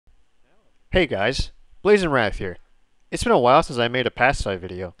Hey guys, Blazing Wrath here. It's been a while since I made a Pacify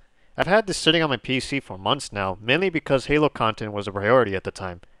video. I've had this sitting on my PC for months now, mainly because Halo content was a priority at the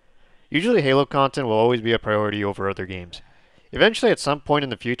time. Usually Halo content will always be a priority over other games. Eventually at some point in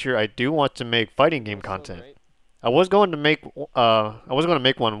the future I do want to make fighting game content. I was going to make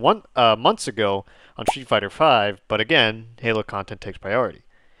one months ago on Street Fighter V, but again, Halo content takes priority.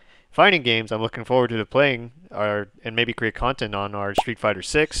 Fighting games I'm looking forward to playing and maybe create content on are Street Fighter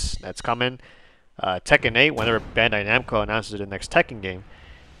 6, that's coming, Tekken 8 whenever Bandai Namco announces the next Tekken game,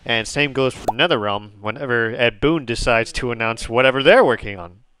 and same goes for NetherRealm whenever Ed Boon decides to announce whatever they're working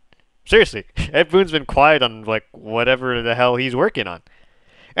on. Seriously, Ed Boon's been quiet on like whatever the hell he's working on.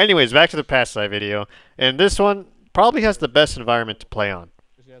 Anyways, back to the past side video, and this one probably has the best environment to play on.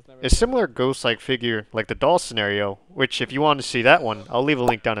 A similar ghost-like figure like the doll scenario, which if you want to see that one, I'll leave a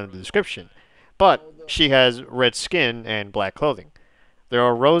link down in the description. But she has red skin and black clothing. There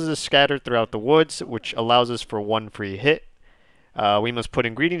are roses scattered throughout the woods, which allows us for one free hit. We must put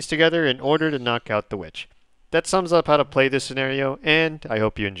ingredients together in order to knock out the witch. That sums up how to play this scenario, and I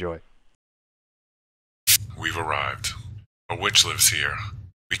hope you enjoy. We've arrived. A witch lives here.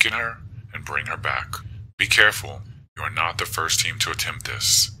 Weaken her and bring her back. Be careful. You are not the first team to attempt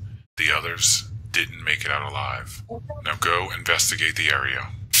this. The others didn't make it out alive. Now go investigate the area.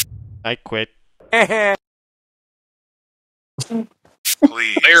 I quit.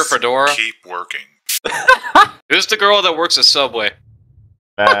 Please Player Fedora. keep working. Who's the girl that works at Subway?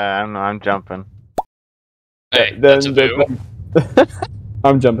 I'm jumping. Hey, that's a boo.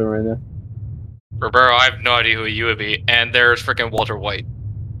 I'm jumping right now. Roberto, I have no idea who you would be. And there's freaking Walter White.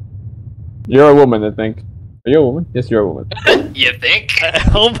 You're a woman, I think. Are you a woman? Yes, you're a woman. You think?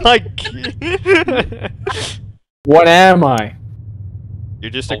 Oh my god. What am I?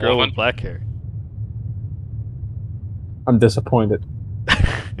 You're just a A girl woman? with black hair. I'm disappointed.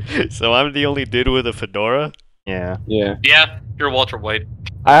 So I'm the only dude with a fedora? Yeah. Yeah. Yeah, you're Walter White.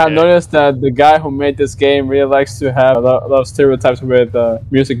 I have Okay. noticed that the guy who made this game really likes to have a lot of stereotypes with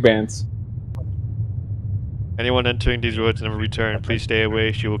music bands. Anyone entering these woods never return. Please stay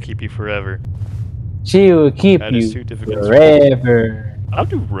away. She will keep you forever. She will keep That is too you difficult. forever. How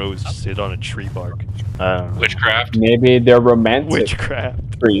do rows sit on a tree bark? Witchcraft. Maybe they're romantic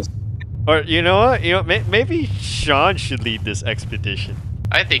Witchcraft. trees. Or you know what? Maybe Sean should lead this expedition.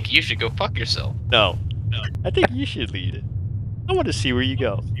 I think you should go fuck yourself. No. I think you should lead it. I want to see where you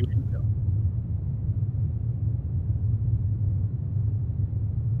go.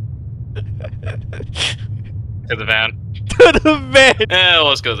 To the van. To the van.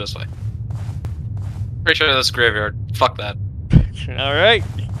 Let's go this way. Pretty sure that's graveyard. Fuck that. All right.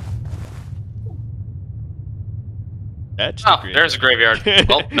 That's Oh, there's a graveyard.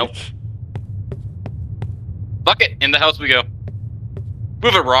 Well, nope. Fuck it. In the house we go.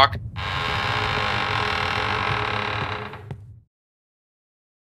 Move it, Rock.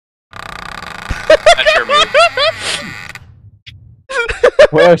 That's your move.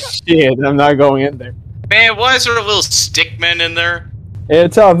 Well, shit, I'm not going in there. Man, why is there a little stick man in there?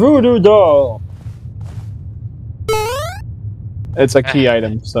 It's a voodoo doll. It's a key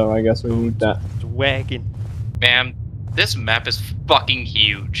item, so I guess we need that. It's wagging. Man, this map is fucking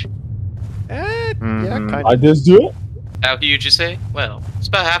huge. Yeah, Mhm. kind I of. just do it. How huge you say? Well, it's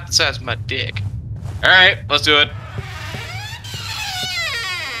about half the size of my dick. Alright, let's do it.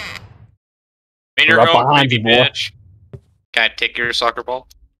 In your Right own behind creepy you, boy. bitch. Can I take your soccer ball?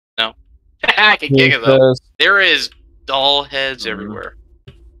 No. I can kick it though. There is doll heads everywhere.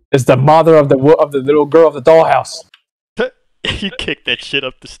 It's the mother of the little girl of the dollhouse. You kicked that shit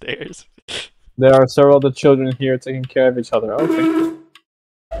up the stairs. There are several other children here taking care of each other. Okay.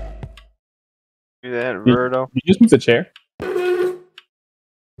 Do that, Roberto. You just moved the chair.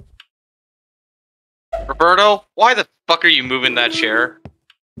 Roberto, why the fuck are you moving that chair?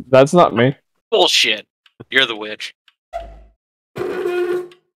 That's not me. Bullshit. You're the witch.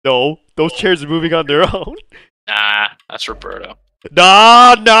 No, those chairs are moving on their own. Nah, that's Roberto.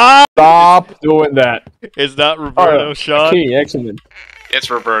 Nah. Stop doing that. It's not Roberto, Sean. Okay, excellent. It's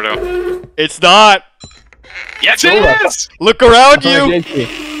Roberto. It's not. Yes, Hold it up. is! Look around A you. gate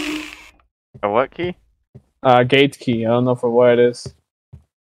key. A what key? Gate key. I don't know for what it is.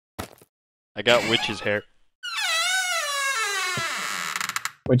 I got witch's hair.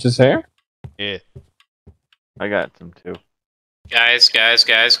 Which is hair? Yeah. I got some too. Guys.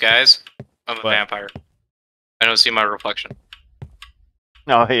 I'm a What? vampire. I don't see my reflection.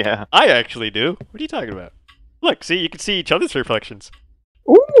 Oh yeah. I actually do. What are you talking about? Look, see, you can see each other's reflections.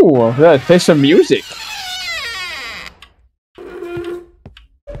 Ooh, play some music.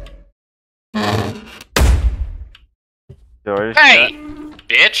 Doors Hey, shut.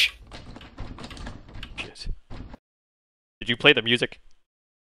 bitch! you play the music?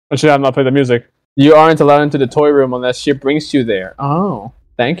 Or should I not play the music? You aren't allowed into the toy room unless she brings you there. Oh,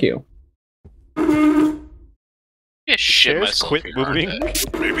 thank you. Yeah, shit Chairs myself quit here, moving.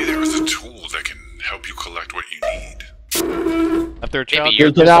 aren't I? Maybe there is a tool that can help you collect what you need. After a Maybe child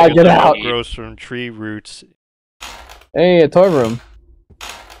you're Get out, get out. grows from tree roots. Hey, a toy room.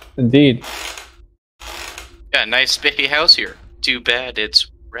 Indeed. Yeah, nice spiffy house here. Too bad it's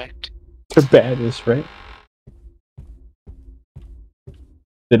wrecked. Too bad is right.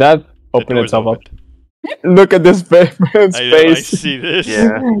 Did that open door's itself opened. up? Look at this man's I know, I face. see this.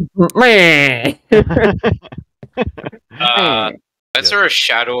 Yeah. Is there a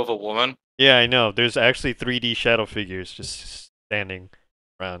shadow of a woman? Yeah, I know. There's actually 3D shadow figures just standing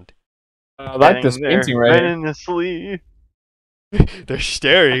around. I like this Standing there, painting right here. menacingly. They're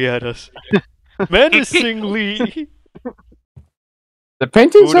staring at us. Menacingly. The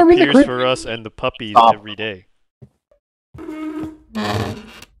paintings Food are really appears great. for us and the puppies Stop. every day.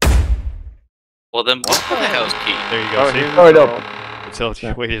 Well, then what's the house key? There you go. Oh, see? here's Oh, the no. door. It tells you.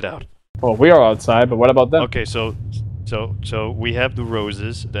 Yeah. Wait it out. Well, we are outside, but what about them? Okay, so we have the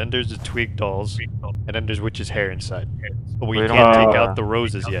roses, then there's the twig dolls, and then there's witch's hair inside. But we We don't can't have- take out the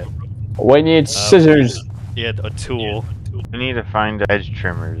roses yet. We need scissors. Yeah, a tool. We need to find edge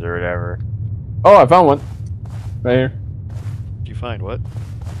trimmers or whatever. Oh, I found one. Right here. Did you find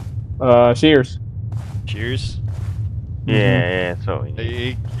what? Shears. Cheers. Yeah, that's what we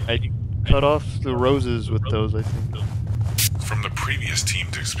need. I cut off the roses with those, I think. From the previous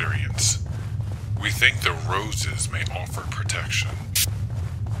team's experience, we think the roses may offer protection.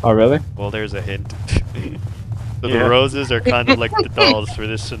 Oh, really? Well, there's a hint. So Yeah. the roses are kind of like the dolls for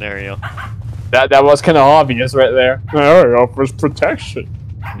this scenario. That was kind of obvious right there. Oh, it offers protection.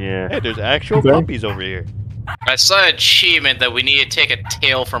 Yeah. Hey, there's actual Okay. puppies over here. I saw an achievement that we need to take a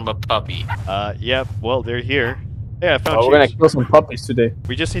tail from a puppy. Yeah, well, they're here. Yeah, I found Oh, we're gonna cheese. kill some puppies today.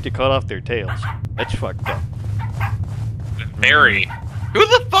 We just need to cut off their tails. That's fucked up. Very. Who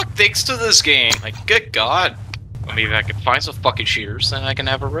the fuck thinks to this game? Like, good god. Well, maybe I can find some fucking shears, then I can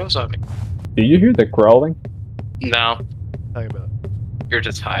have a rose on me. Do you hear the growling? No, Talking about. you're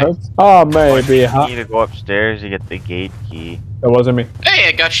just high. Oh, maybe. We Huh? need to go upstairs to get the gate key. That wasn't me. Hey,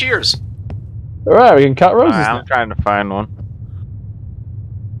 I got shears. Alright, we can cut roses now. I'm trying to find one.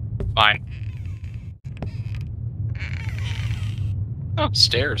 Fine. Oh,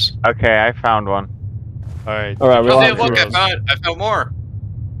 stairs. Okay, I found one. Alright. Alright, we Oh, all hey, have look, roses. I found more.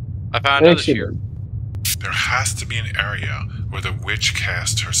 I found another shear. There has to be an area where the witch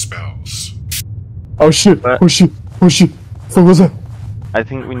casts her spells. Oh shit! What? Oh shit! Oh shit! What was that? I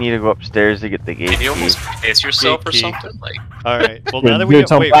think we need to go upstairs to get the gate Did you key. almost piss yourself or Key. something? Like, Alright. Well, Dude, now that we dude,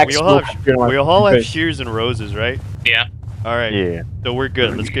 some wait, black we all smoke have appeared on my have face. shears and roses, right? yeah. Alright. Yeah. So we're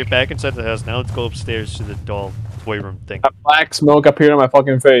good. Let's get back inside the house. Now let's go upstairs to the doll toy room thing. A black smoke appeared on my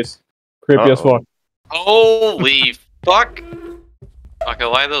fucking face. Creepy as Uh-oh. fuck. Holy fuck. Not gonna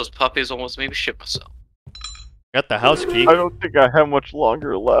lie, those puppies almost made me shit myself. Got the house key. I don't think I have much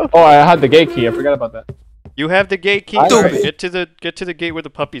longer left. Oh, I had the gate key. I forgot about that. You have the gate key. I do. Alright, get to the gate where the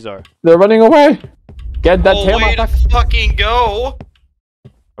puppies are. They're running away. Get that Oh, tail way to off. fucking go.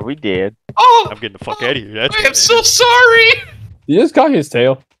 Are we dead? Oh, I'm getting the fuck out of here. That's I am so sorry. You just got his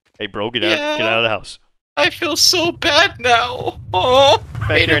tail. Hey, bro, get out of the house. I feel so bad now. Oh, Back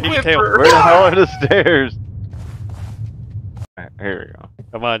made here, I a need the tail. whimper. Where the hell are the stairs? Alright, here we go.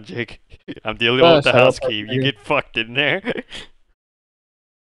 Come on, Jake. I'm the only one with the shut up, house key. You okay. get fucked in there.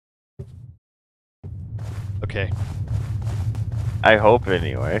 Okay. I hope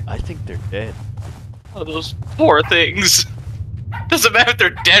anyway. I think they're dead. Oh, those poor things. Doesn't matter if they're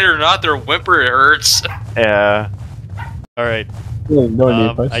dead or not, their whimper hurts. Yeah. Alright. Don't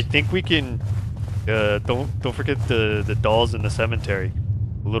need much. I think we can don't forget the dolls in the cemetery.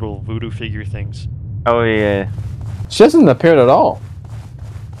 The little voodoo figure things. Oh yeah. She hasn't appeared at all.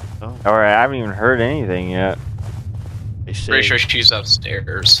 Oh, Alright, I haven't even heard anything yet. they say Pretty sure she's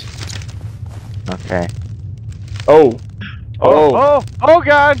upstairs. Okay. Oh. Oh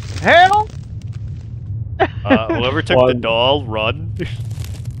god! Hell! whoever took the One. doll, run.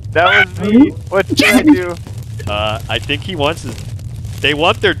 That was me. What did I do? I think he wants his they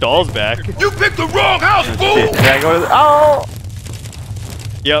want their dolls back. You picked the wrong house, Did I go to the Oh!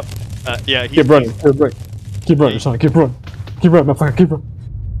 Yep. Yeah, he Keep running. Keep running. Keep running, son. Keep running. Keep running, motherfucker. Keep running.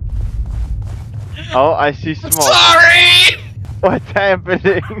 Oh, I see smoke. Sorry! What's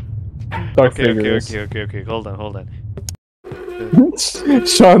happening? Dark Okay, figures. okay. Hold on.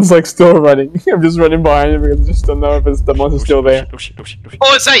 Sean's like still running. I'm just running behind him because I just don't know if it's the monster's still there. Oh shit.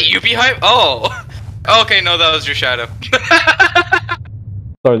 Oh, is that you behind? Oh! Okay, no, that was your shadow.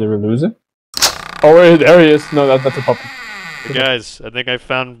 Sorry, did we lose it? Oh, wait, there he is. No, that's a puppy. Hey guys, I think I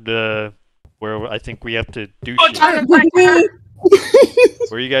found where I think we have to do Oh, shit. Tyler, Tyler!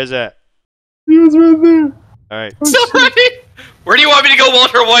 Where are you guys at? He was right there. Alright. Sorry! Where do you want me to go,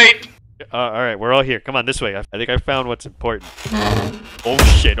 Walter White? Alright, we're all here. Come on, this way. I think I found what's important. Oh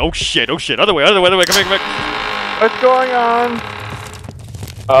shit, oh shit, oh shit. Other way, come here, come here. What's going on?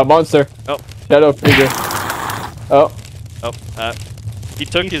 Monster. Oh. Shadow figure. Oh. Oh, he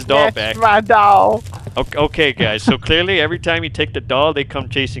took his doll back. My doll. Okay, guys, so clearly every time you take the doll, they come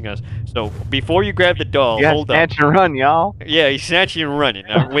chasing us. So before you grab the doll, You hold up. snatch and run, y'all. Yeah, he's snatching and running.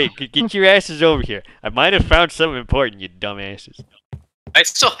 Now, wait, get your asses over here. I might have found something important, you dumbasses. I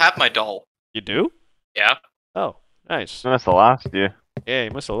still have my doll. You do? Yeah. Oh, nice. I must have lost you. Yeah, he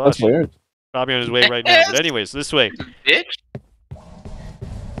must have That's lost you. weird. Probably on his way right now. But anyways, this way. Bitch.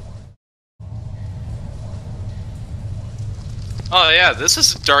 Oh yeah, this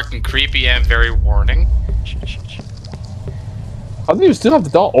is dark and creepy and very warning. Shit, shit, shit. How do you still have the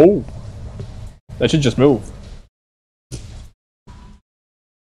doll? Oh. That should just move.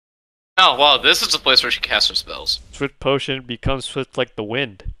 Oh wow, this is the place where she casts her spells. Swift potion becomes swift like the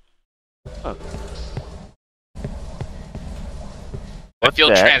wind. Huh. I What's feel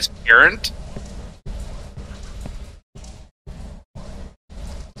that? transparent.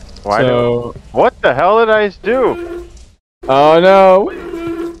 Why So. What the hell did I just do? Oh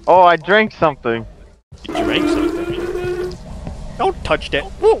no. Oh, I drank something. You drank something. Don't touch that.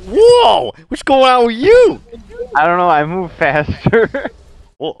 Whoa, whoa! What's going on with you? I don't know, I move faster.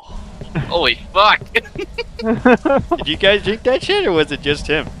 Whoa. Holy fuck! Did you guys drink that shit, or was it just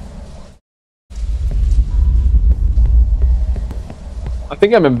him? I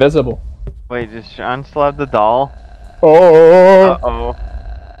think I'm invisible. Wait, does Sean still have the doll? Oh. Uh-oh.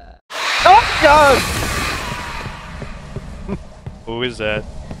 Oh, God! Who is that?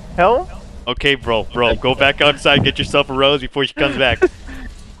 Help? Okay, bro, go back outside, get yourself a rose before she comes back.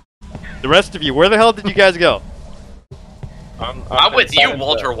 The rest of you, where the hell did you guys go? I'm with you,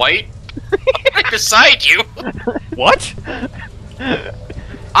 Walter White. I'm right beside you. What?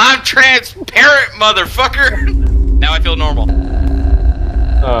 I'm transparent, motherfucker. Now I feel normal.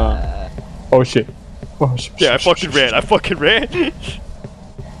 Oh shit. Oh, Yeah, I fucking ran.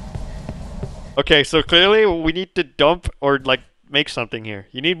 Okay, so clearly we need to dump or like make something here.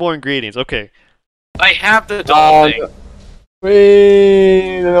 You need more ingredients. Okay. I have the doll thing.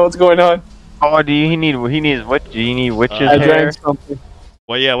 Wait, I don't know what's going on. Oh, he needs what? Do you need witch's I hair? drank something.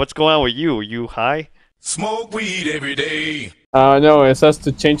 Well, yeah, what's going on with you? Are you high? Smoke weed every day. No, it says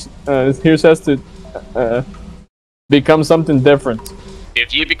to change. Here says to become something different.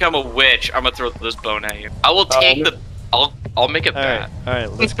 If you become a witch, I'm gonna throw this bone at you. I will take the. I'll make it bad.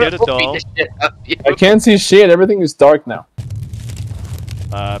 Alright, let's get a I'll beat doll. the shit out of you. I can't see shit. Everything is dark now.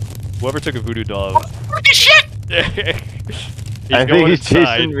 Whoever took a voodoo doll. Fucking shit! He's I going think he's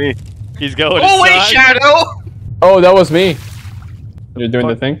inside. chasing me. He's going Oh wait, inside. Shadow! Oh, that was me. You're doing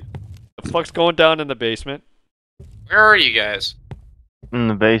the thing. The fuck's going down in the basement? Where are you guys? In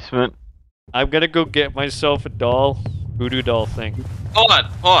the basement. I'm gonna go get myself a doll. Voodoo doll thing. Hold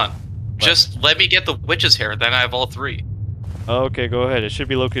on. Just let me get the witch's hair, then I have all three. Okay, go ahead. It should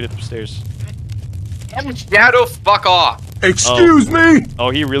be located upstairs. Damn Shadow, fuck off! Excuse me. Oh,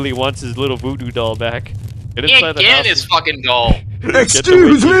 he really wants his little voodoo doll back. Get He inside ain't the getting house. his fucking doll. Get the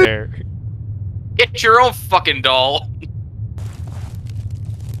Excuse witch's me? hair. Get your own fucking doll.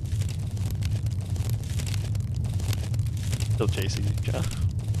 Still chasing you, John.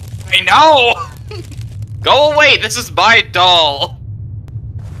 I know! Go away, this is my doll!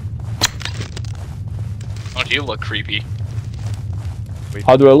 Don't you look creepy?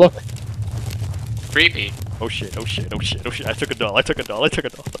 How do I look? Creepy. Oh shit, oh shit, oh shit, oh shit. I took a doll.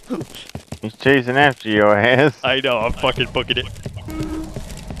 He's chasing after your ass. I know, I'm fucking booking it.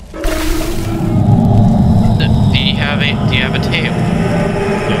 Do you have a tail?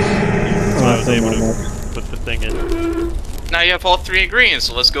 Yes. That's why I was able to put the thing in. Now you have all three ingredients,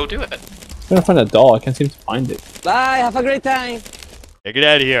 so let's go do it. I'm trying to find a doll. I can't seem to find it. Bye, have a great time. Hey, get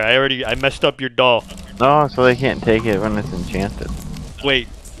out of here. I messed up your doll. No, so they can't take it when it's enchanted. Wait.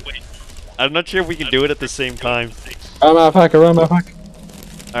 I'm not sure if we can do it at the same time. I'm a fucker.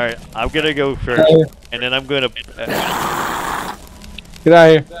 Alright, I'm gonna go first. And then I'm gonna... Get out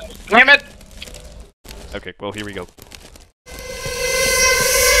of here. Damn it! okay, well, here we go.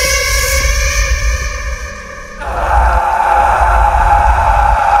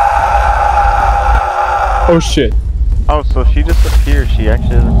 Oh shit. Oh, so she disappears. She actually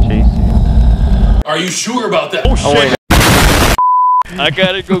doesn't chase you. Are you sure about that? Oh shit! wait. I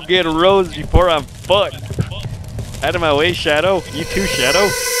gotta go get a rose before I'm fucked. Out of my way, Shadow. You too, Shadow.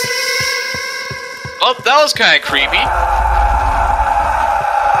 Oh, that was kinda creepy.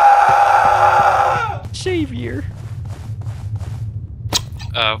 savior.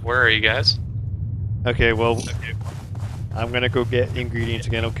 Where are you guys? Okay, well, I'm gonna go get ingredients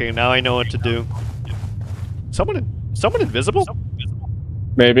again. Okay, now I know what to do. Someone invisible?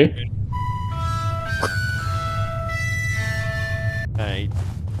 Maybe.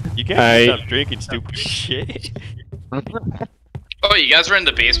 You can't stop drinking stupid shit. Oh, you guys are in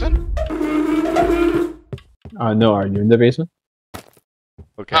the basement? No, are you in the basement?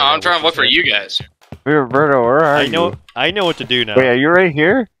 Okay. Oh, I'm trying to look for you guys. Hey, Roberto, where are you? I know what to do now. Wait, are you right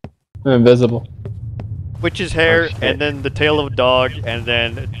here? I'm invisible. Witch's hair, shit. and then the tail of a dog, and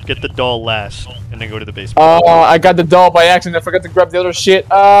then get the doll last, and then go to the basement. Oh, I got the doll by accident. I forgot to grab the other shit.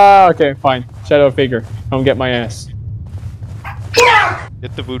 Okay, fine. Shadow figure. Come get my ass.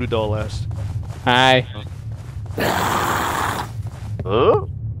 Get the voodoo doll last. Hi. Oh?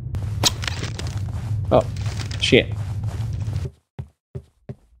 Oh, shit.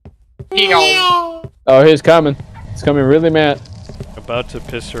 Eeyow. Oh, he's coming. He's coming really mad. About to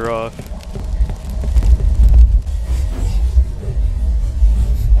piss her off.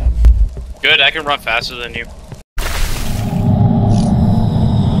 Good, I can run faster than you.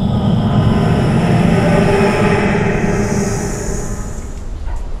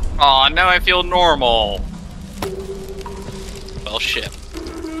 Aw, now I feel normal. Well, shit.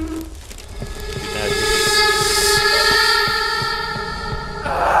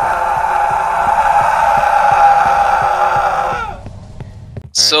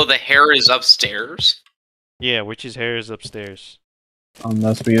 So the hair is upstairs? Yeah, witch's hair is upstairs.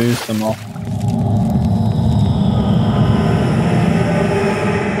 Unless we use them all.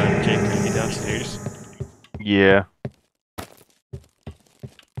 Jake, can you get downstairs? Yeah.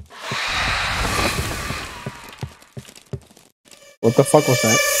 What the fuck was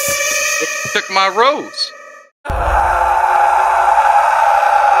that? Took my rose.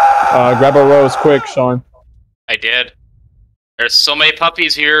 Grab a rose quick, Sean. I did. There's so many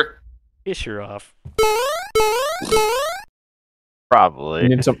puppies here. Piss her off. Probably. I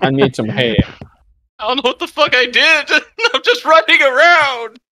need some hair. I don't know what the fuck I did. I'm just running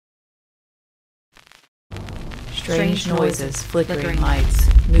around. Strange noises, flickering lights,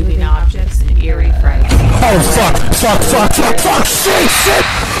 moving objects, and eerie frights.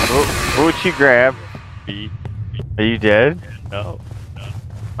 Who would she grab? Me. Are you dead? No.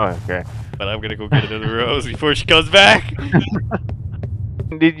 Oh, okay. But I'm gonna go get another rose before she comes back.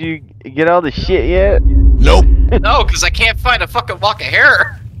 Did you get all the shit yet? No, because I can't find a fucking lock of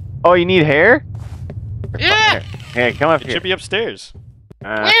hair. Oh, you need hair? Yeah. Hey, come up It here. should be upstairs.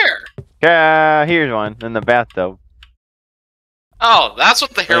 Where? Here's one in the bathtub. Oh, that's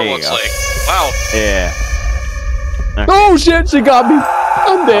what the hair There you looks go. like. Wow. Yeah. Oh shit, she got me.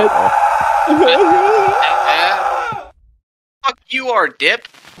 I'm dead. Fuck you are, dip.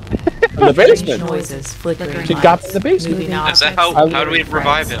 In the basement. Noises, flickering She lights, got in the basement. moving Is objects, that how do we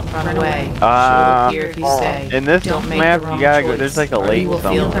revive him? Run away. She will appear if you stay. In this Don't make map, the you wrong gotta go. choice, There's like a or lake you will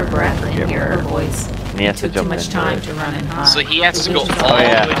feel somewhere. her breath and hear her voice. And he has to Took too jump much in. time to run and hide. So he has to go all The the Oh way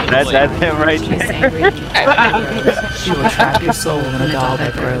yeah, to the lake. that's him right She is there. angry at you. She will trap your soul in a doll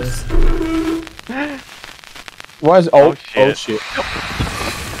that grows. Was Oh, oh shit. shit.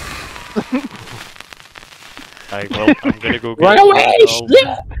 Well, I'm gonna go get Run a away! doll. Shit!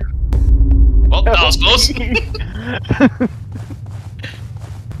 Well, that was close.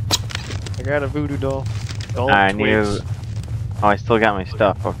 I got a voodoo doll. Doll I of knew. twigs. Oh, I still got my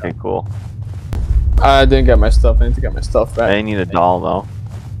stuff. Okay, cool. I didn't get my stuff. I need to get my stuff back. I need a doll though.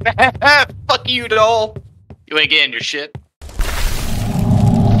 Fuck you, doll. You ain't getting your shit.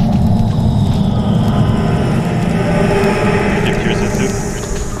 Jake, here's it too.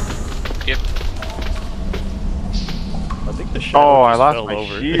 Yep. I think the shadow Oh, I just lost fell my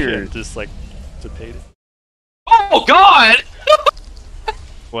over. shears. Just like dissipated. Oh God!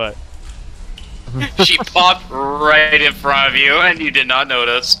 What? She popped right in front of you, and you did not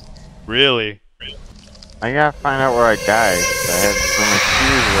notice. Really? I gotta find out where I died. I had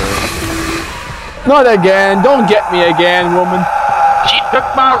so Not again. Don't get me again, woman. She took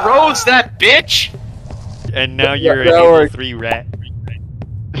my rose, that bitch. And now you're that a Halo worked. 3 rat.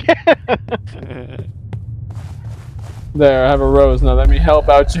 There, I have a rose. Now let me help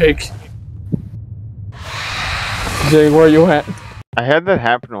out Jake. Jake, where you at? I had that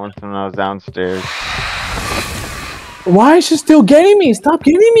happen once when I was downstairs. Why is she still getting me? Stop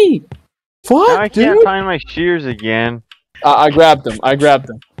getting me! Now I Fuck, can't dude! find my shears again. I grabbed them. I grabbed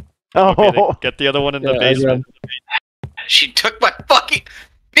them. Oh, Okay, get the other one in the Yeah, I basement. She took my fucking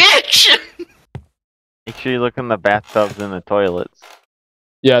bitch. make sure you look in the bathtubs and the toilets.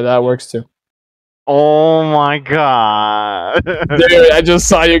 Yeah, that works too. Oh my god. Dude, I just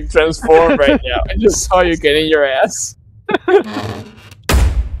saw you transform right now. I just saw you getting your ass.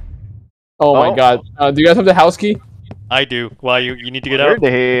 Oh my god. Do you guys have the house key? I do. Why you need to get We're out?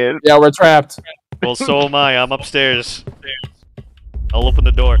 dead. Yeah, we're trapped. Well, so am I. I'm upstairs. I'll open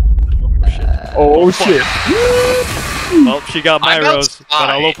the door. Oh shit. Well, she got my I'm rose, but I'll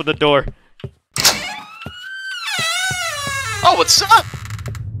outside. open the door. Oh, what's up?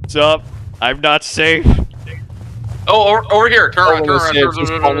 What's up? I'm not safe. Oh, over here. Turn around. Oh, Turn shit, around. she's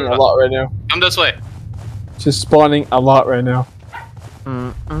spawning a lot right now. Come this way. She's spawning a lot right now.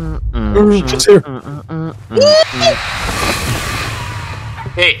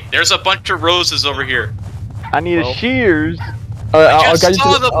 Hey, there's a bunch of roses over here. I need a shears. I'll just guide you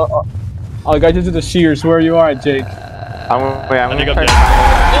saw to the, I'll guide you to the shears. Where you are, Jake? I'm I think I'm gonna dead.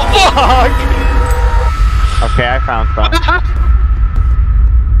 Oh, fuck! Okay, I found some.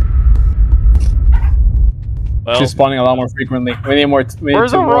 Well, She's spawning a lot more frequently. We need more. We need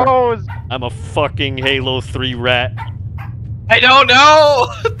Where's two the more. rose? I'm a fucking Halo 3 rat. I don't know.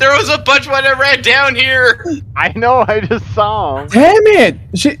 There was a bunch when I ran down here. I know, I just saw him. Damn it!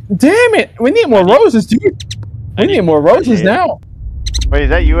 Damn it! We need more roses, dude. We need more roses now. Wait, is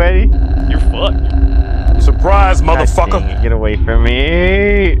that you, Eddie? You're fucked. Surprise, God motherfucker! dang it, get away from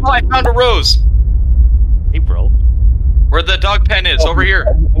me. Oh, I found a rose. Hey, bro. Where the dog pen is, over here.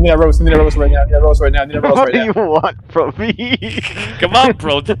 I need a rose. I need a rose right now. I need a rose right now. I need a rose What right do you now. want from me? Come on,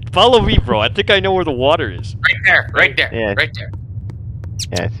 bro. Follow me, bro. I think I know where the water is. Right there. Right there. Yeah. Right there.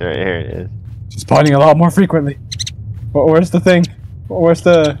 Yes, right here it is. She's spawning a lot more frequently. Where's the thing? Where's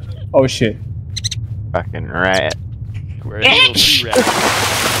the? Oh shit! Fucking rat. We're a Halo 3 rat.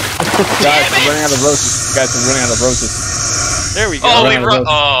 Guys, I'm running out of roses. Guys, I'm running out of roses. There we go. Oh, we Right. run.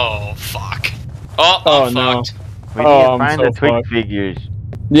 Oh, fuck. Oh, Oh, I'm no. fucked. We Oh, need to I'm find so the twig fucked. figures.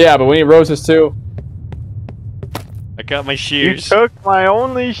 Yeah, but we need roses too. I got my You shears. took my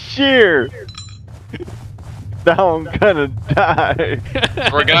only shear. Now I'm gonna die.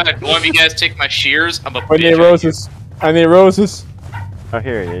 We're gonna. One of you guys take my shears. I'm a We need bitch. roses. I need roses. Oh,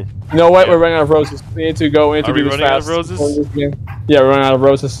 here it is. You know what? Yeah. We're running out of roses. We need to go. We need to Are do we this running out of fast. roses? Yeah, we're running out of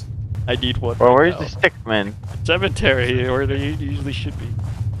roses. I need one. Well, right where's now. the stickman? Cemetery, where they usually should be.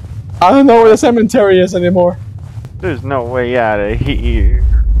 I don't know where the cemetery is anymore. There's no way out of here.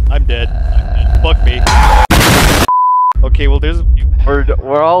 I'm dead. Fuck me. Okay, well, there's.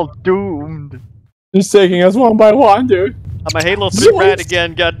 We're all doomed. He's taking us one by one, dude. I'm a Halo 3 rat Zoinks.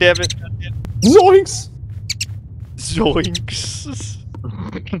 again, god damn it. Zoinks! Zoinks.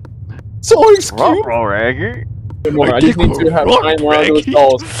 Zoinks, cute! Ruh-roh, Raggy. More. I just need to have find one of those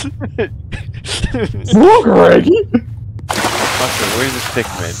dolls. Look, Reggie! Okay, where's the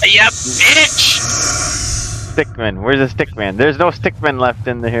stickman? Yep, bitch. Stickman, where's the stickman? There's no stickman left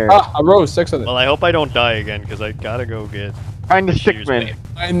in here. Ah, a rose, 6 of them. Well, I hope I don't die again, because I gotta go get. Find the shears, stickman. babe.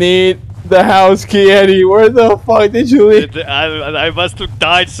 I need the house key, Eddie. Where the fuck did you leave? I must have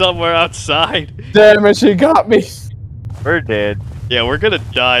died somewhere outside. Damn it, she got me. We're dead. Yeah, we're gonna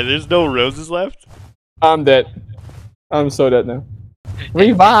die. There's no roses left. I'm dead. I'm so dead now.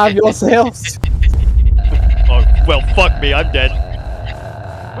 Revive yourselves. Oh, well, fuck me. I'm dead.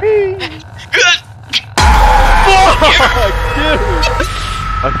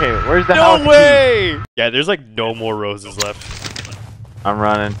 Okay, where's the house No key? way! Yeah, there's like no more roses left. I'm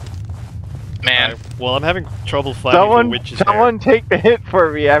running. Man, Well, I'm having trouble finding the witch's Someone take the hit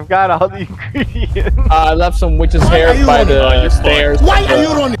for me. I've got all the ingredients. I left some witch's hair by the stairs. Why are you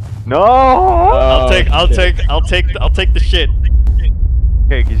running? No. I'll take the shit.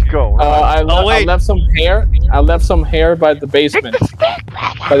 Okay, just go. Run. I wait. left some hair. I left some hair by the basement,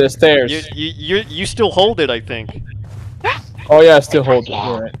 by the stairs. You still hold it, I think. Oh yeah, I still hold it.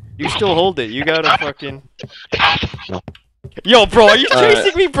 You're right. You still hold it. You gotta fucking. Yo, bro, are you Alright.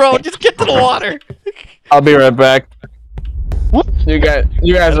 chasing me, bro? Just get to the water. I'll be right back. You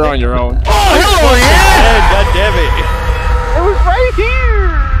guys are on your own. Oh yeah! God damn It was right here.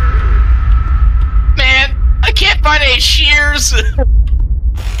 man, I can't find any shears. it!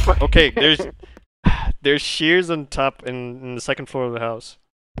 Okay, there's shears on top in the second floor of the house.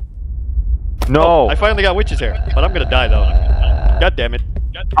 No. I finally got witch's hair, but I'm gonna die though. God damn it!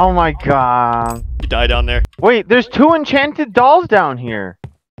 Oh my god. You die down there, Wait, there's 2 enchanted dolls down here.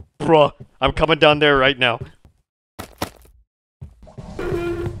 bro. I'm coming down there right now.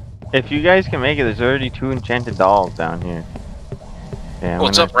 If you guys can make it, there's already 2 enchanted dolls down here. Yeah, I'm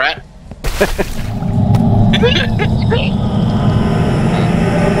What's gonna- up, rat?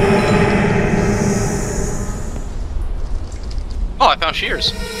 Oh, I found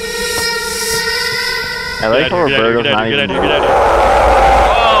shears. I like how Get out of here, Roberto's get out not of here, even. get out of here, get out of here.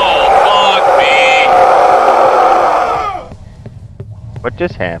 Oh, fuck me. What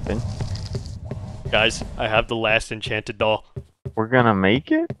just happened? Guys, I have the last enchanted doll. We're gonna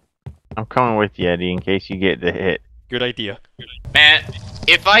make it? I'm coming with you, Eddie, in case you get the hit. Good idea. Man,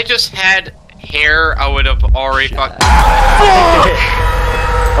 if I just had hair, I would have already fucking.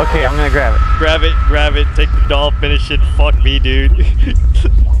 Okay, I'm gonna grab it. Grab it, take the doll, finish it. Fuck me, dude.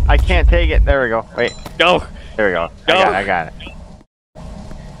 I can't take it. There we go. Wait. Go. There we go. Go. I got it.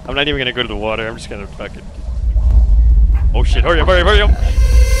 I'm not even gonna go to the water. I'm just gonna fucking. Oh shit! Hurry up!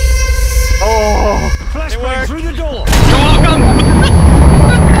 Oh! Flashbang through the door. You're welcome.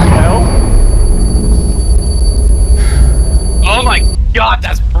 Help! Oh my god,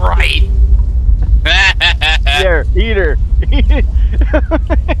 that's bright. Here, eat her.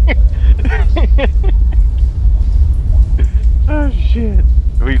 Oh shit.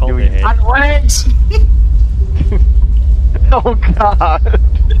 Do we? On legs. Oh god.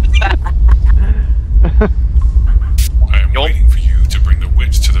 I am waiting for you to bring the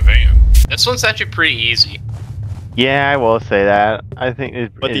witch to the van. This one's actually pretty easy. Yeah, I will say that. I think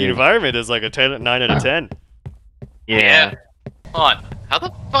it's. But the environment is like a 9 out of 10. Yeah. Hold on. How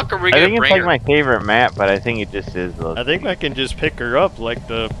the fuck are we I gonna think it's bring like her? my favorite map, but I think it just is. I think I can just pick her up like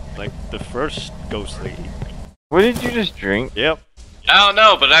the first ghost lady. What did you just drink? Yep. I don't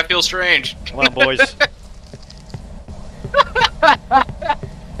know, but I feel strange. Come on, boys.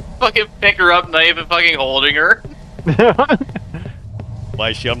 Fucking pick her up, not even fucking holding her. Why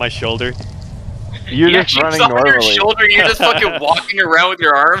is she on my shoulder? You're Yeah, just she's running on your normally. shoulder, you're just fucking walking around with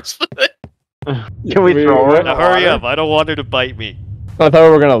your arms. Can we throw her in the Now hurry water? up! I don't want her to bite me. I thought we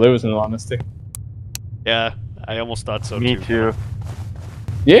were gonna lose, in all honesty. Yeah, I almost thought so Me too. too.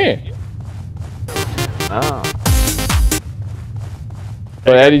 Yeah. Oh.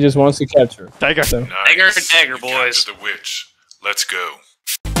 But Eddie just wants to catch her. Tiger. So. Dagger and dagger, You boys. captured the witch. Let's go.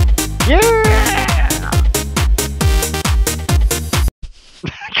 Yeah!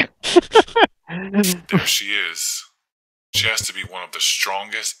 There she is. She has to be one of the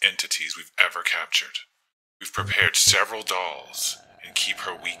strongest entities we've ever captured. We've prepared several dolls and keep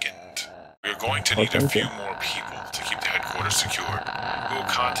her weakened. We are going to need a few more people to keep the headquarters secured. We will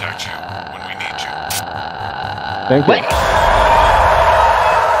contact you when we need you. Thank you.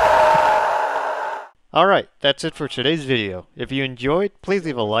 Alright, that's it for today's video. If you enjoyed, please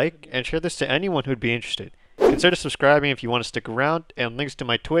leave a like and share this to anyone who'd be interested. Consider subscribing if you want to stick around, and links to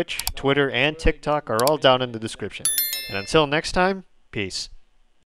my Twitch, Twitter, and TikTok are all down in the description. And until next time, peace.